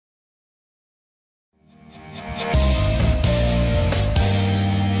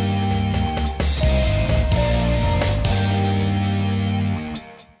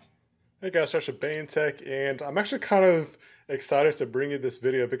guys, Josh at Bane Tech, and I'm actually kind of excited to bring you this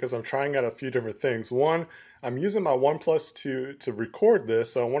video because I'm trying out a few different things. One, I'm using my OnePlus to record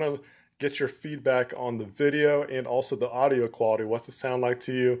this, so I want to get your feedback on the video and also the audio quality. What's it sound like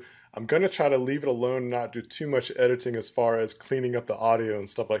to you? I'm going to try to leave it alone and not do too much editing as far as cleaning up the audio and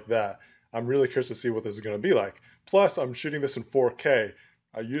stuff like that. I'm really curious to see what this is going to be like. Plus, I'm shooting this in 4K.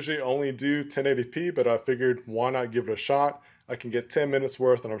 I usually only do 1080p, but I figured why not give it a shot? I can get 10 minutes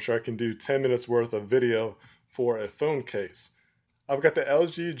worth, and I'm sure I can do 10 minutes worth of video for a phone case. I've got the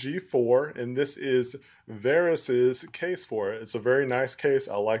LG G4, and this is Verus's case for it. It's a very nice case.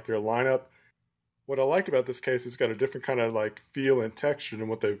 I like their lineup. What I like about this case is it's got a different kind of like feel and texture than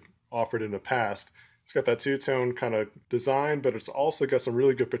what they've offered in the past. It's got that two-tone kind of design, but it's also got some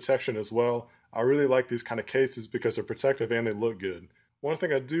really good protection as well. I really like these kind of cases because they're protective and they look good. One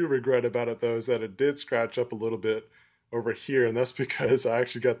thing I do regret about it though is that it did scratch up a little bit over here, and that's because I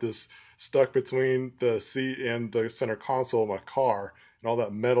actually got this stuck between the seat and the center console of my car, and all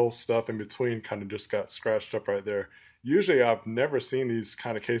that metal stuff in between kind of just got scratched up right there. Usually I've never seen these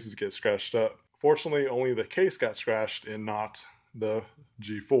kind of cases get scratched up. Fortunately, only the case got scratched and not the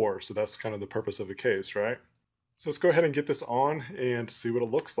G4, so that's kind of the purpose of a case, right? So let's go ahead and get this on and see what it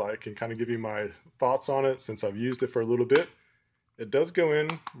looks like and kind of give you my thoughts on it since I've used it for a little bit. It does go in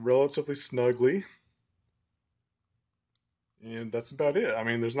relatively snugly, and that's about it. I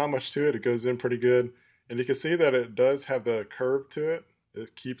mean, there's not much to it. It goes in pretty good, and you can see that it does have the curve to it.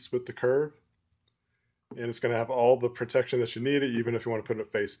 It keeps with the curve, and it's going to have all the protection that you need, even if you want to put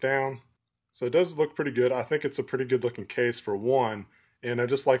it face down. So it does look pretty good. I think it's a pretty good looking case for one, and I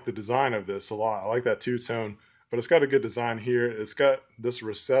just like the design of this a lot. I like that two-tone, but it's got a good design here. It's got this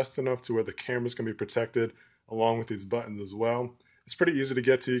recessed enough to where the camera's going to be protected along with these buttons as well. It's pretty easy to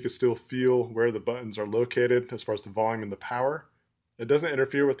get to. You can still feel where the buttons are located as far as the volume and the power. It doesn't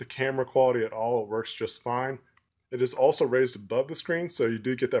interfere with the camera quality at all. It works just fine. It is also raised above the screen, so you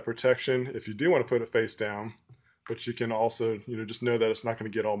do get that protection if you do want to put it face down. But you can also, just know that it's not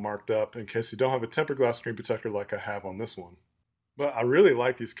going to get all marked up in case you don't have a tempered glass screen protector like I have on this one. But I really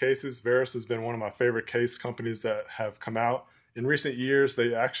like these cases. Verus has been one of my favorite case companies that have come out. In recent years,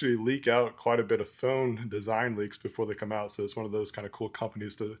 they actually leak out quite a bit of phone design leaks before they come out. So it's one of those kind of cool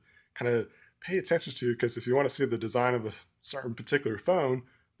companies to kind of pay attention to, because if you want to see the design of a certain particular phone,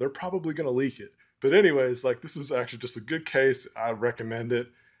 they're probably going to leak it. But anyways, like, this is actually just a good case. I recommend it.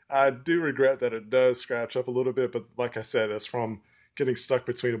 I do regret that it does scratch up a little bit, but like I said, that's from getting stuck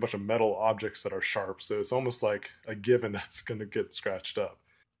between a bunch of metal objects that are sharp. So it's almost like a given that's going to get scratched up.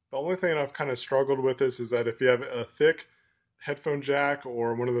 The only thing I've kind of struggled with this is that if you have a thick headphone jack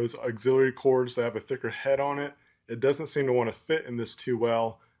or one of those auxiliary cords that have a thicker head on it, it doesn't seem to want to fit in this too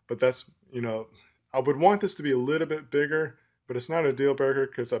well. But that's, I would want this to be a little bit bigger, but it's not a deal breaker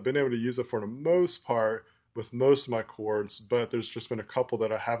because I've been able to use it for the most part with most of my cords, but there's just been a couple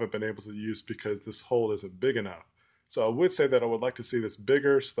that I haven't been able to use because this hole isn't big enough. So I would say that I would like to see this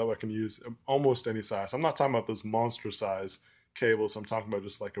bigger so that I can use almost any size. I'm not talking about those monster size cables. I'm talking about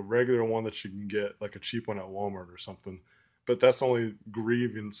just like a regular one that you can get, like a cheap one at Walmart or something. But that's the only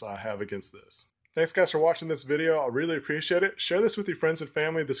grievance I have against this. Thanks guys for watching this video. I really appreciate it. Share this with your friends and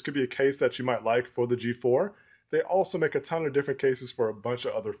family. This could be a case that you might like for the G4. They also make a ton of different cases for a bunch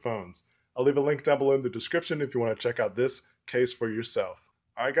of other phones. I'll leave a link down below in the description if you want to check out this case for yourself.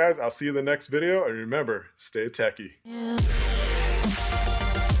 Alright guys, I'll see you in the next video, and remember, stay techie.